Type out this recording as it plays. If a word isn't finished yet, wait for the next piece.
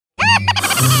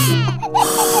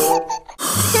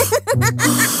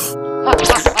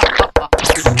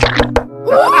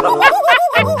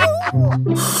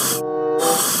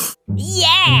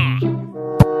Yeah!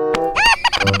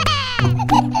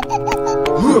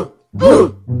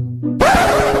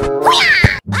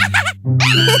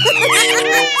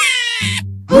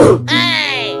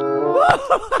 Hey!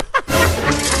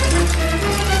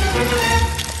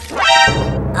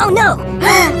 Oh no!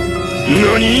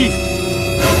 Nani?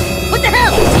 What the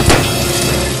hell?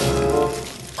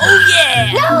 Oh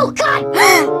yeah! No, God!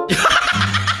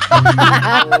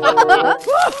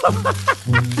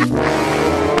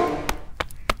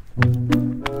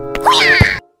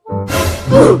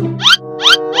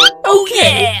 Oh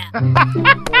yeah!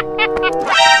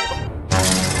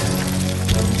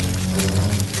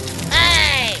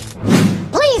 Hey!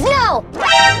 Please no!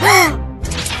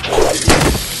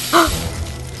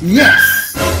 Yes!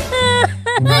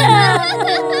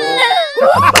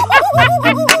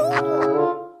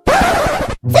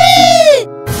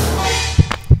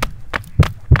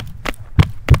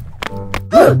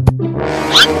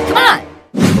 Come on!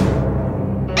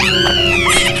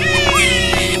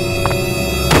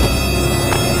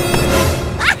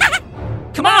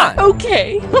 Come on!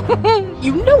 Okay.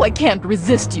 You know I can't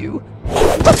resist you.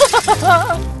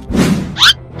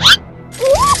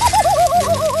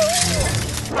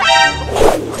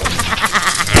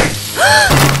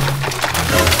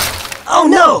 Oh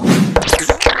no!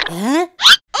 Huh?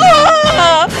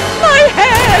 Ah! My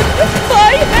head!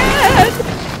 My head!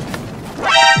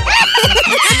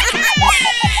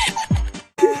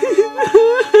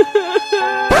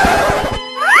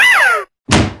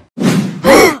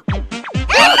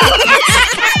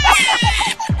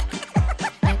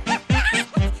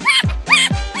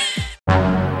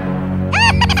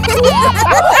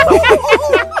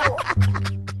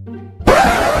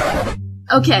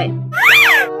 Okay.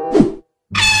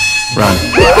 Run.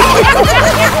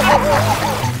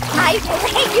 I will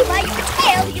hang you by your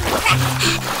tail, you rat!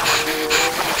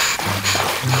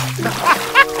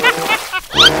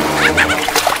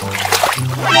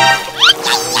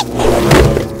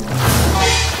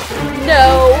 No!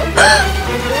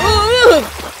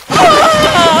 Ah!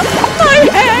 My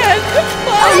head!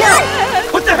 My head!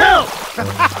 What the hell?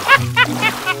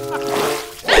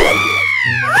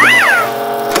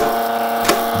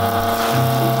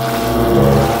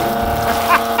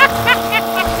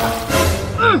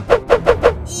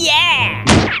 Yeah!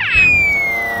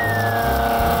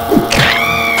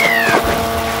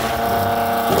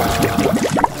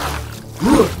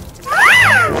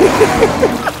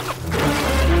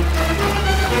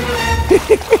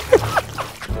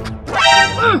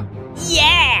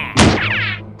 Yeah!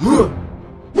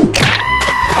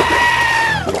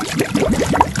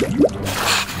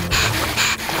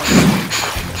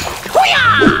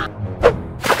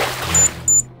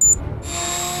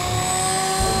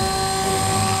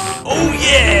 Oh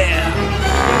yeah!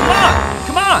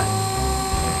 Come on!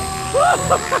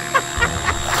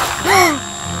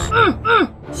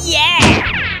 Yeah!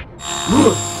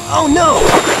 Oh no!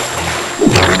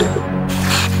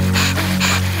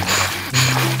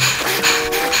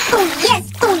 Oh yes!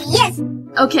 Oh yes!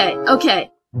 Okay, okay.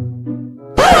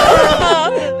 Ah!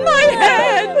 My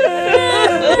head!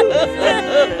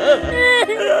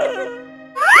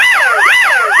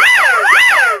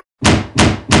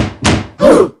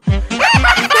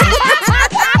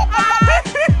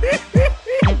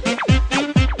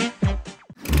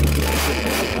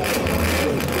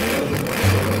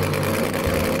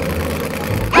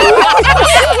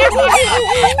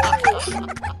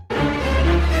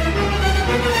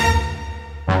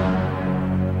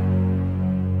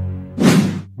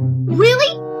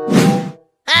 Really?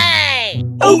 Hey!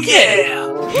 Oh yeah!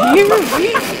 Here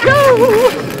we go!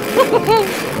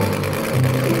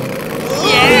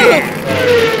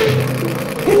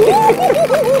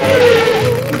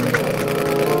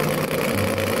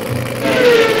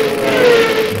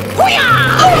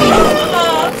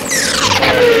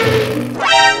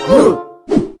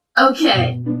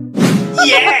 Okay.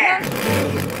 Yeah!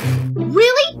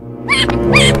 Really?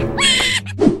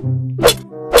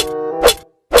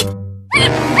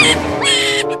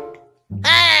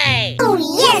 Hey! Oh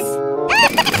yes!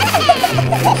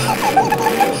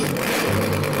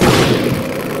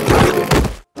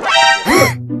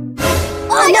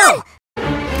 Oh no!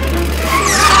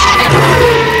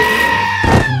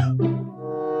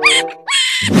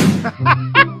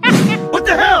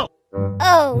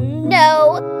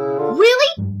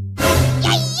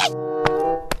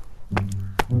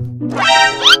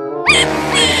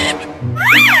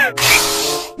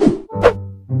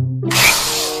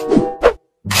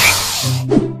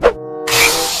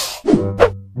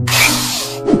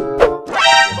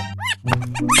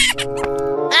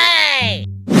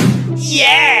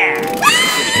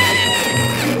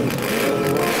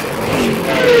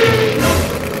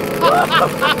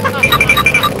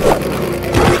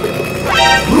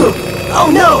 Oh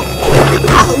no!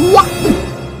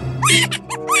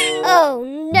 Oh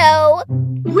no!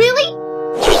 Really?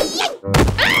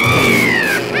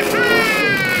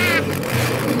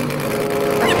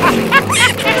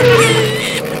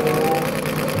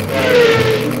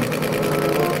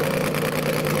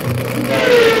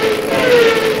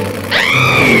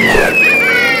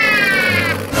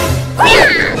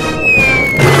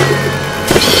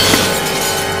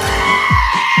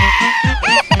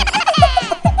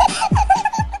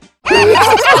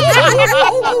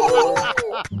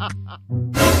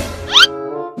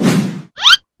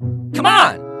 Come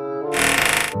on!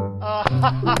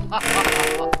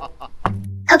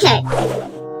 Okay.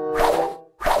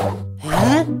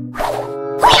 Huh?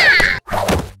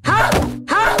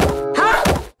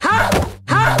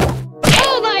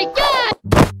 Oh my god!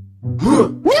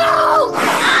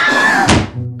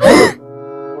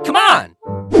 Come on!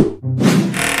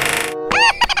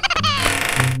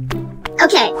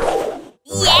 Okay.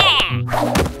 Yeah!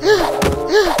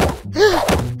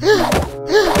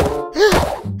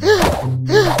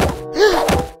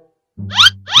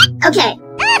 Okay.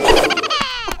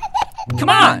 Come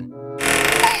on!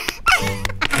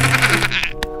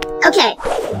 Okay.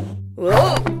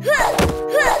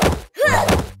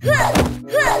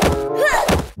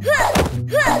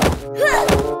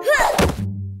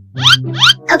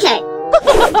 Okay.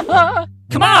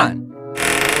 Come on!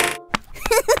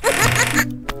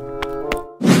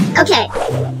 Okay.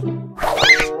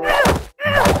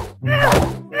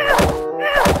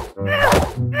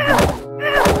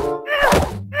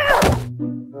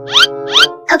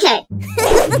 Okay.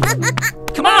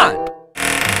 Come on!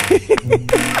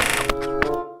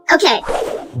 Okay.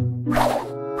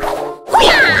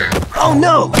 Oh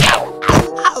no!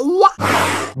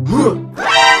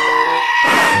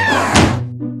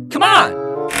 Come on!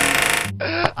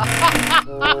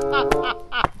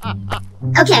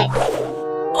 Okay.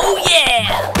 Oh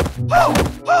yeah!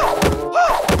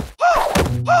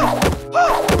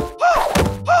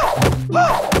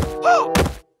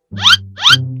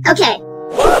 Okay.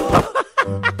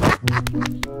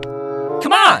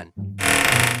 Come on!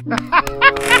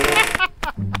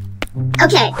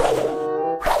 Okay.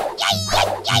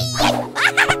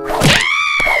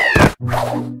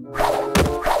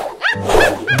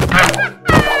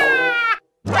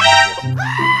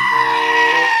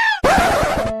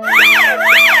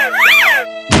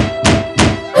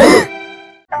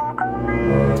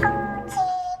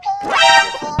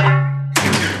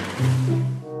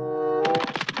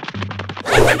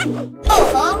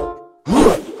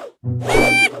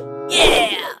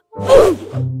 Yeah!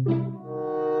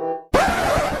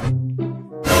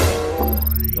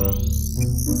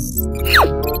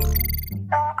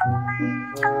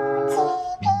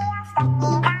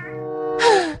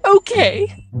 Okay.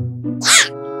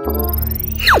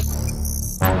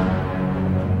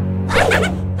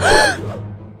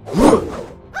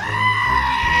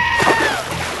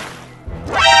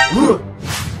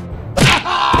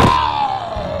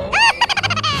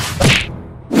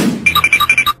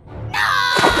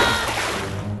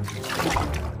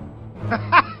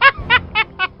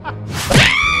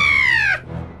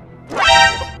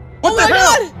 What the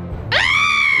hell?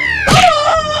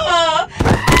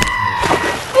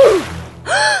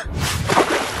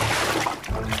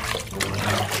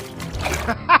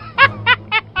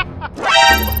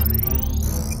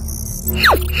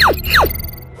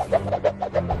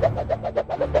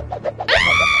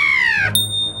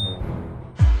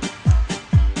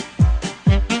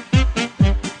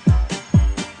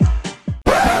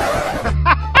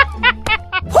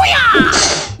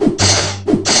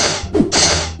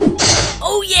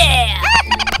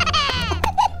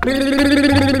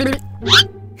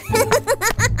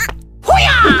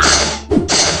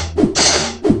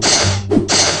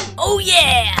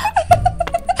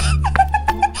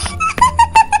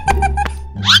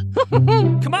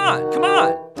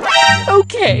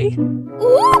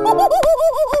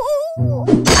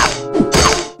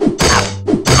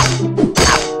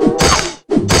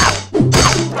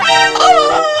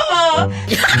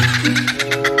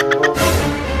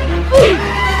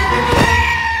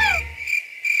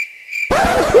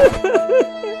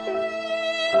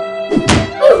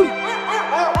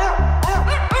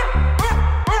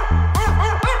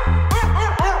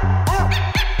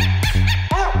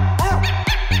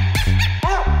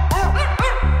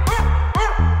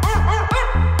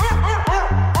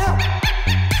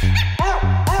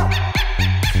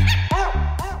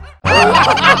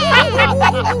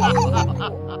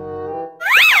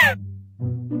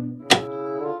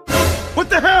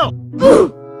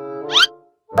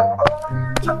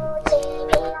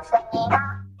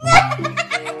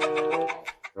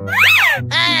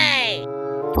 Hey!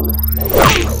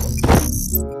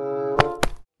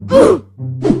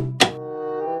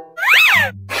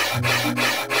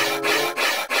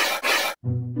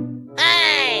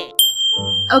 Hey!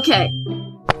 Okay.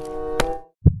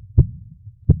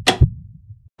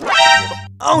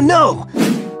 Oh no!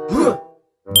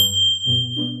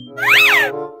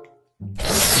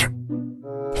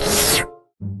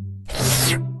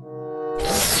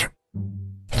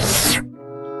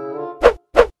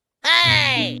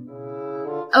 Hey!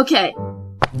 Okay.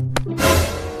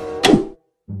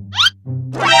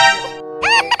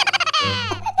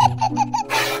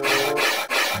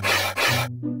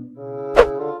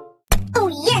 Oh,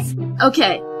 yes!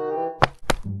 Okay.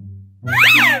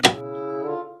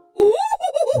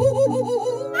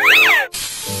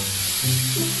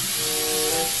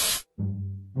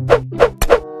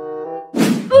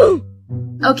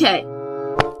 Okay.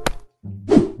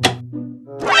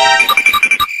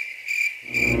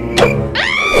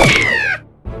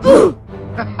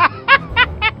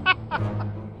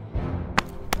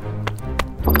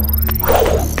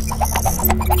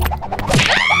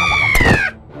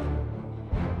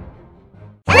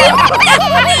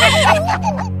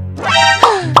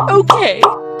 Okay.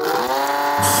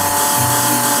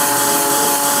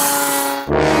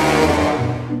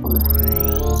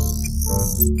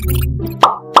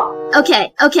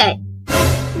 Okay. Okay.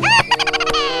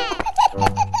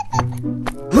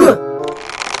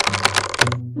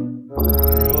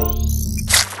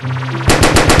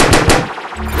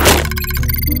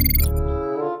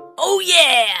 Oh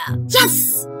yeah!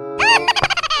 Yes!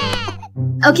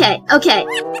 Okay. Okay.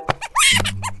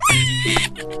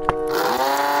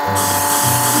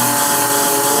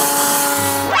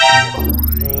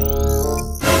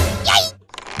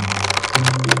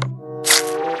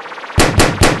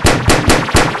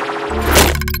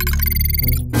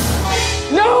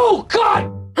 No! God!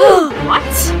 What?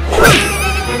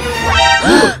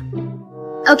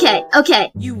 Okay.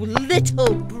 Okay. You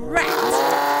little brat!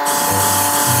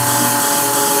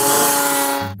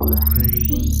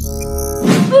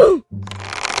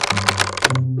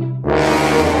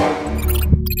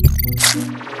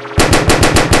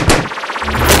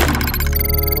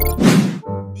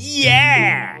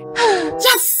 Yeah!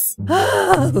 Yes!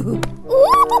 Oh.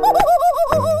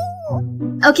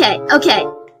 Okay. Okay.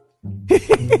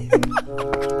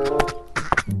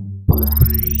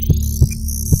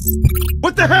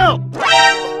 What the hell?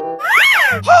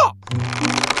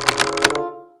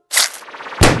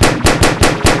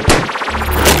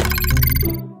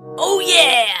 Oh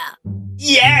yeah!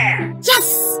 Yeah!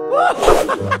 Yes!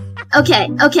 Okay.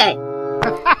 Okay.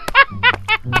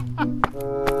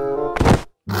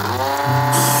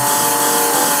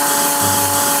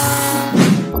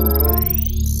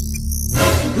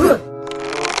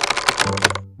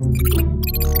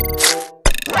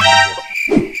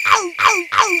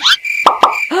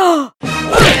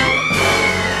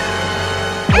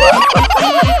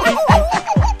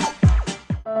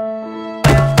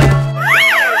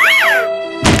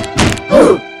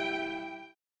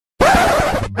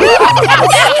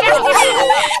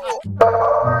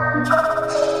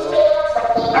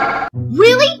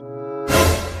 Really?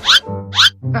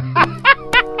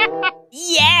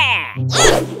 Yeah!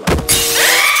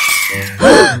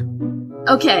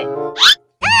 Okay.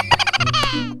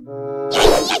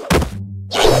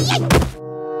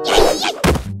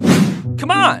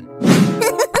 Come on!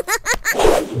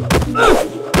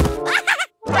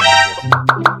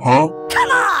 Huh?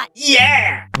 Come on!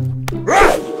 Yeah!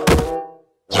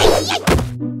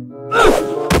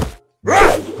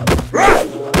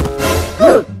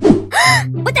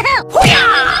 What the hell?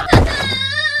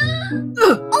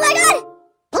 Oh my god!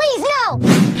 Please no!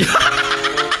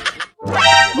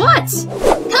 What?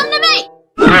 Come to me!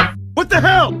 What the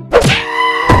hell?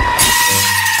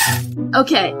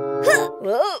 Okay.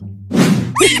 Whoa.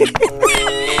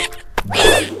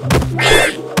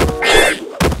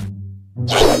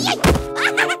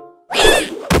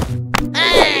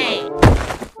 Hey!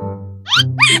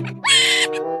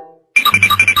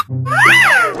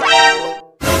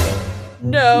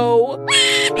 No.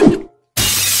 You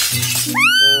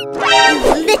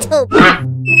little...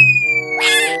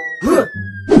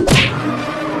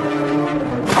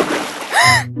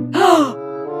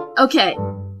 Okay.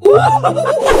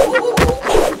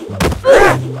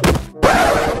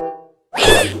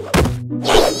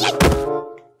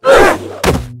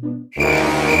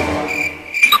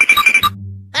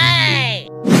 Hey!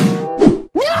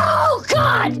 No,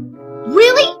 God!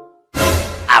 Really?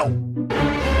 Ow!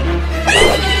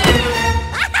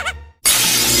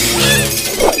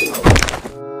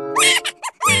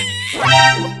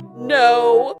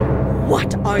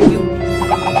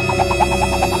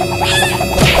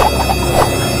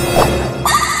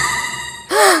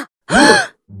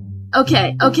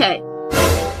 okay, okay.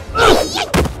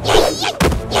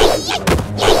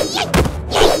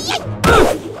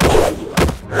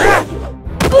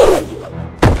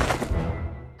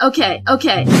 Okay,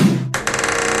 okay.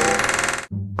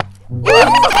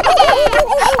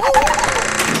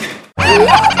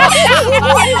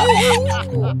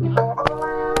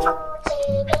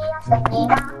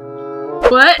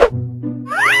 What?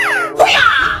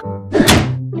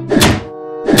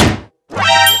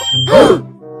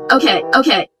 Okay,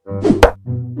 okay.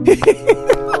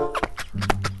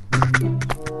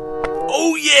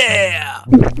 Oh yeah!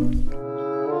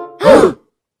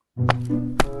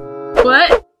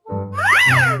 What?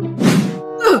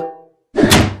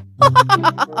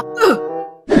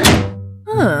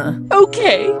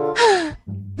 Okay.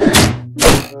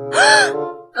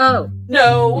 Oh.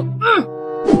 No.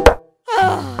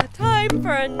 Ah, time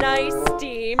for a nice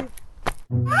steam.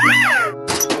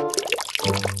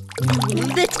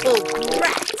 Little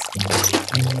brat!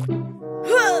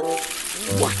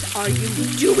 What are you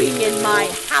doing in my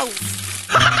house?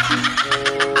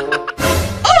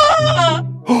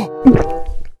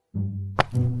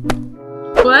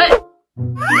 What?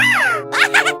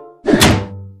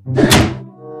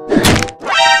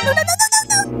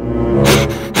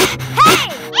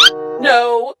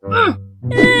 No.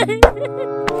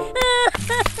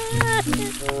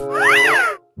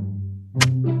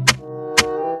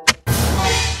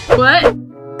 What?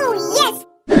 Oh, yes!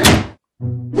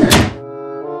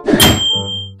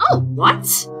 Oh, what?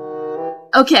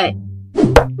 Okay.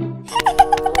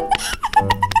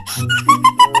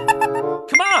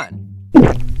 Come on!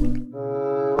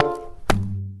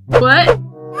 What?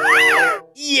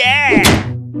 Yeah!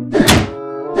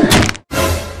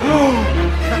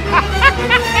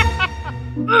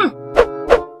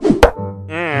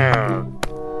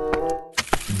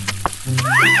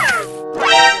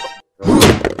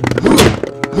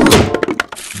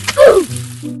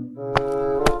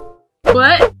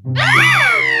 What?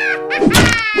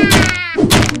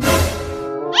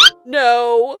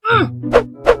 No.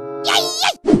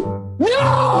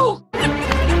 No!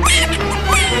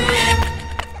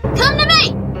 Come to me!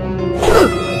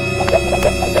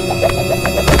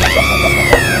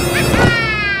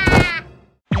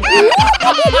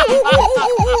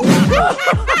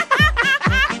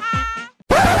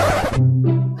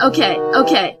 Okay,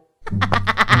 okay.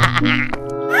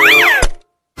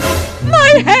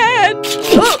 My head.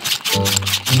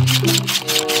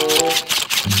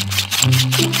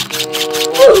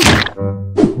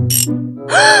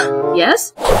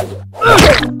 Yes? Oh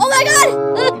my god!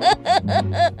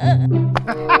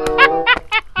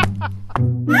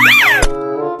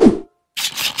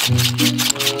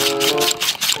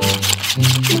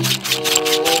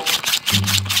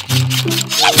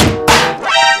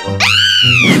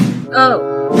 Oh.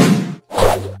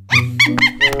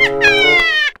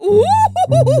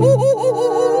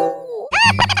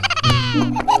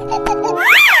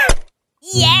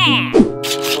 Yeah!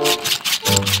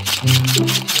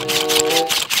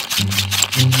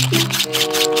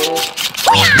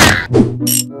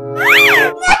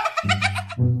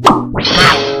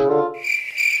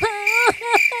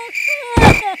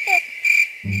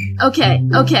 Okay,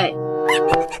 okay.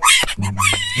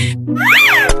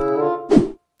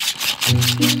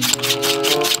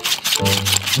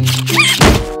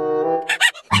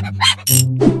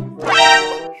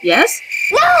 Yes?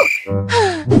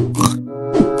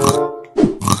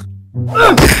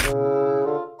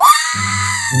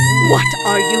 What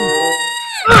are you?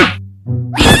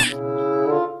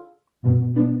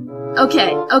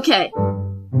 Okay, okay.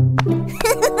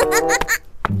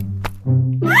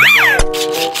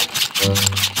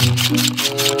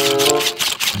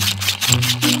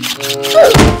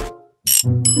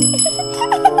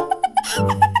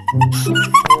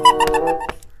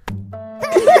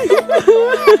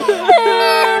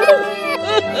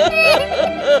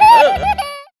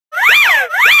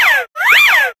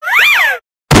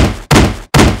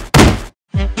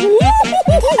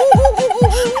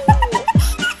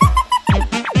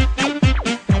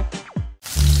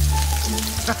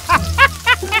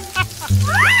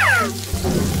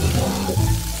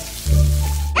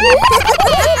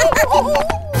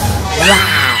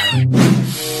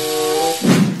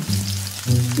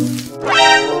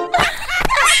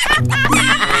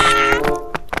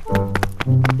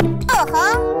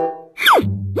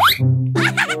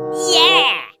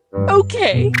 Yeah!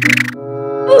 Okay.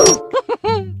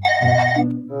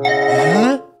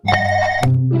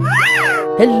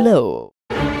 Hello.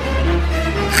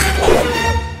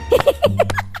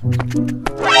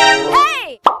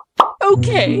 Hey!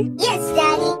 Okay. Yes,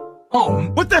 Daddy. Oh,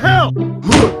 what the hell?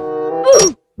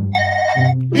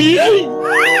 Hey,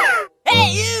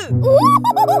 you!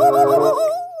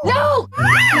 No!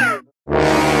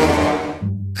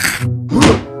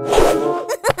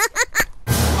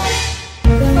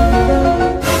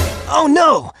 Oh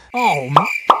no! Oh,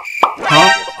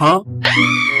 Huh?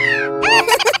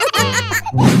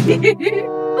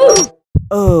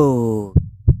 oh.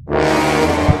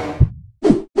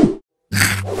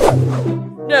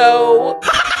 No!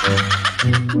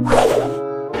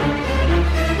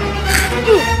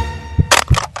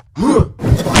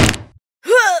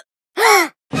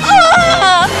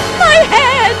 Ah! My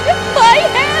head! My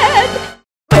head!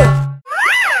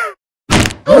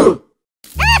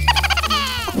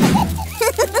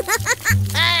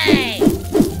 Hey!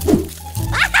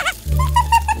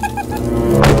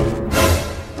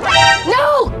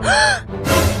 No!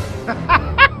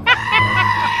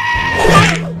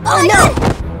 Oh no!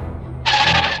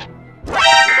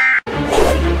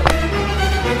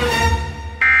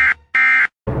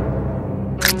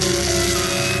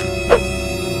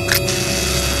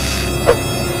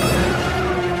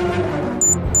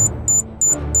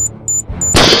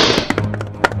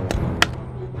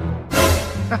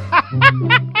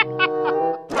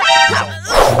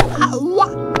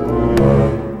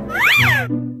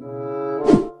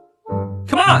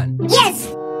 Come on. Yes!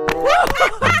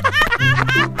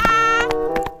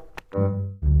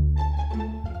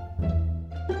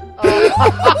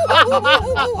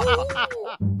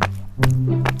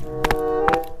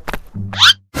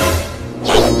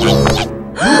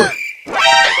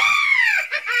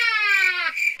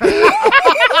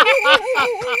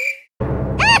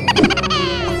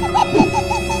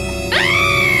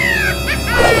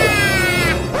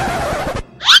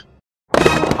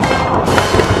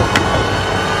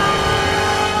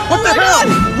 What the hell?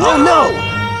 Oh no!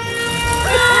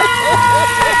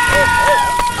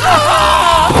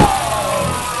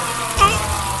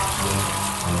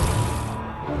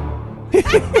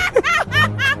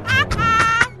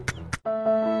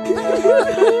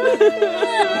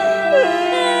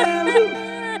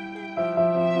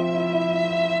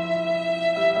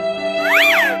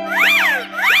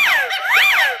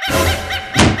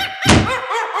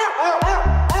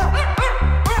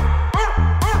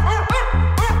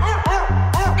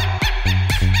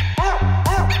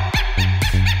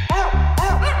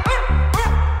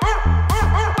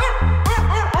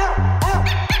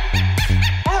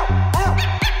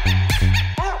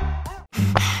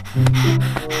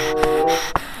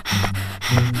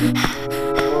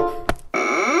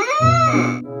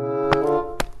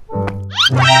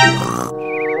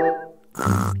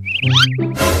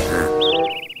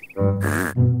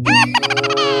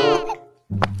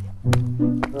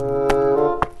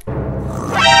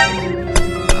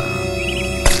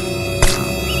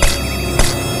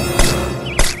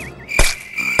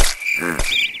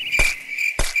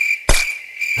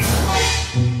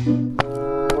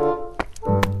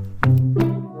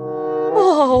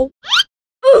 Oh.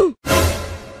 Ooh.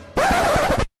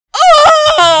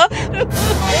 Ah!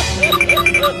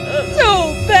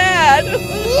 So bad.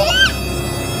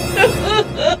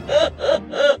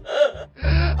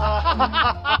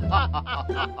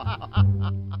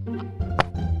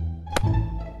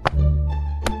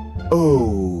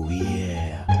 Oh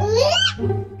yeah.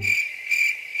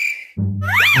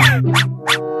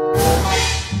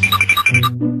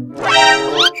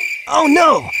 Oh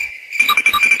no!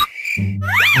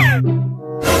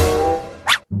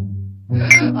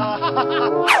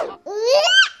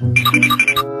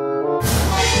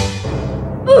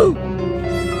 Ooh.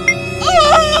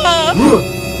 Ah!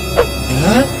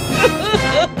 Huh?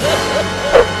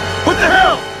 What the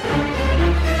hell?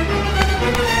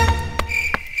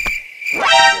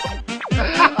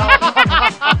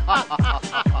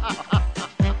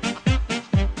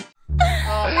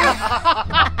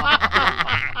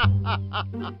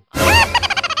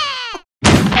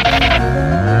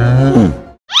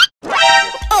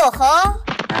 Uh-huh.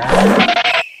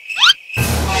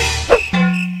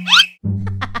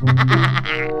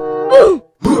 Ooh.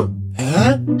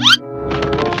 Huh?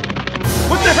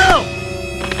 What the hell?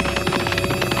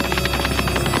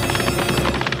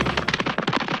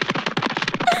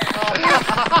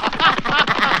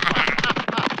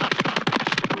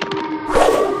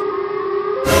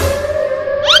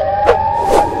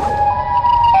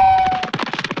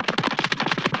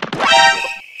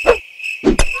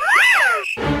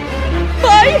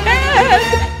 My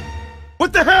head!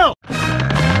 What the hell?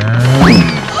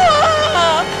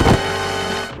 Ah!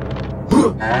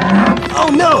 Oh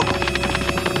no!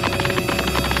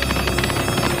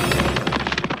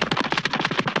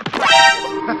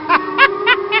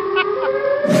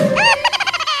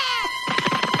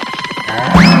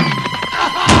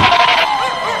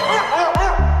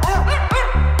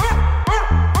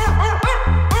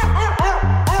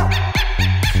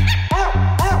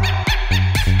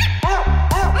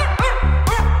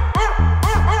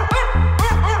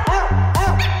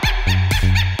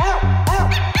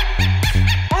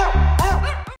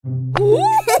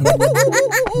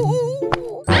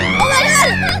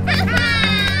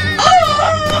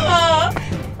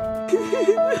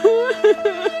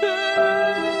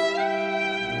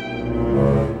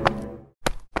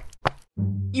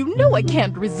 You know I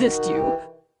can't resist you.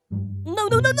 No,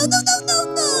 no, no, no, no, no,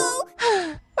 no, no!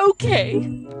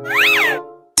 Okay.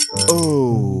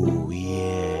 Oh,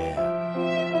 yeah.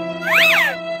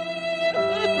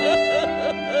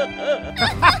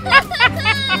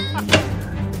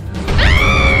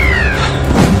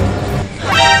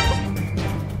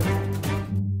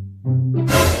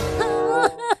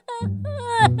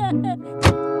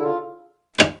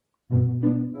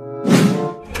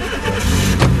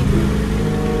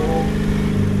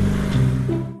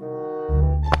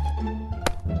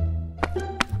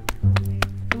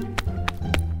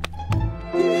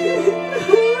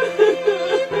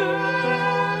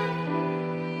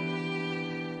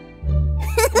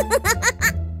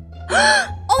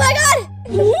 Oh my god!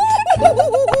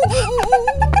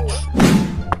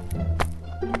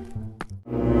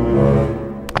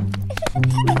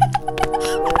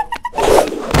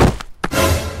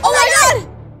 Oh my god!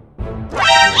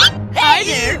 Hi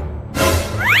there.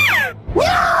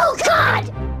 No, God!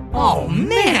 Oh,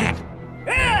 man.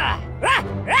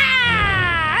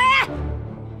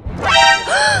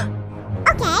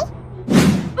 Okay.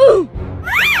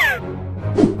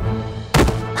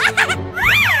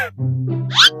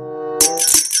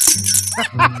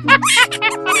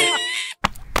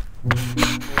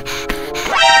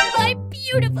 My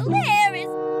beautiful hair is...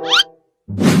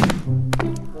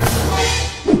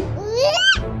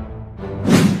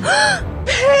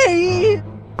 Hey!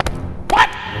 What?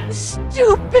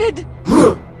 Stupid!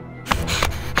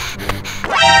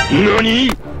 Nani?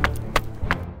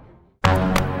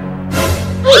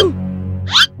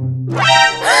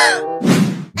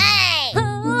 Hey!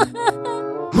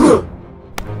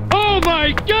 Oh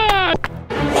my god!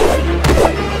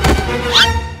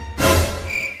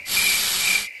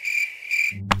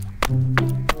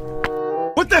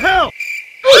 What the hell?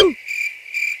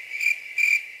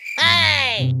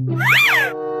 Hey!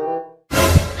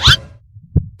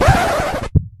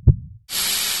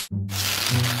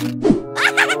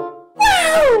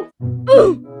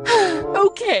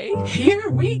 Okay, here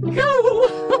we go.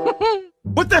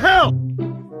 What the hell?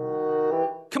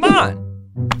 Come on.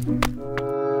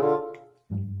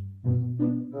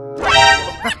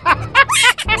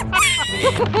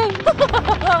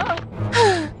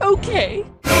 Okay.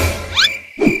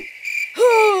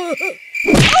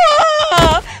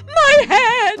 Ah! My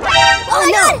head! Oh my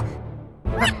god!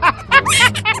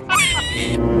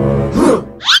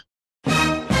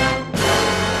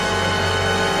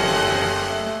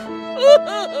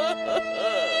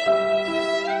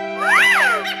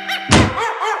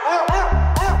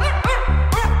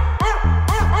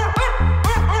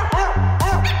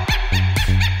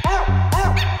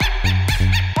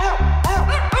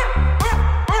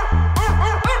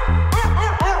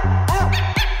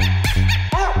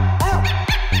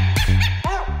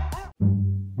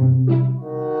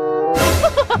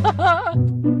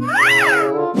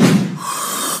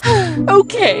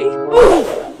 Okay.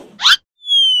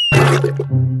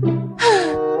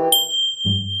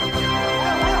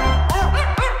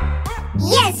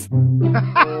 Yes!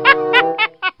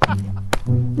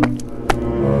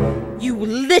 You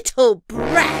little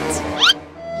brat!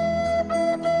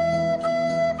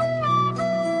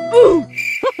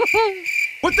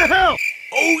 What the hell?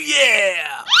 Oh,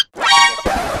 yeah.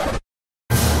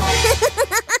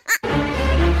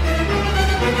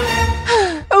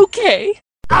 Okay.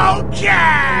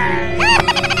 Okay.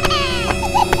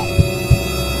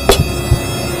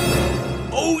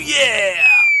 Oh, yeah.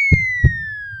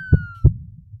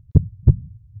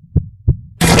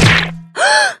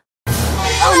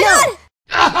 Oh my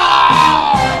god!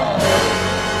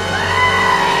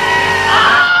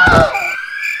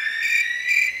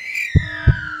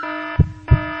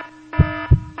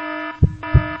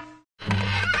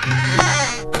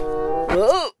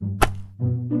 Oh.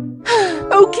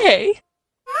 Okay.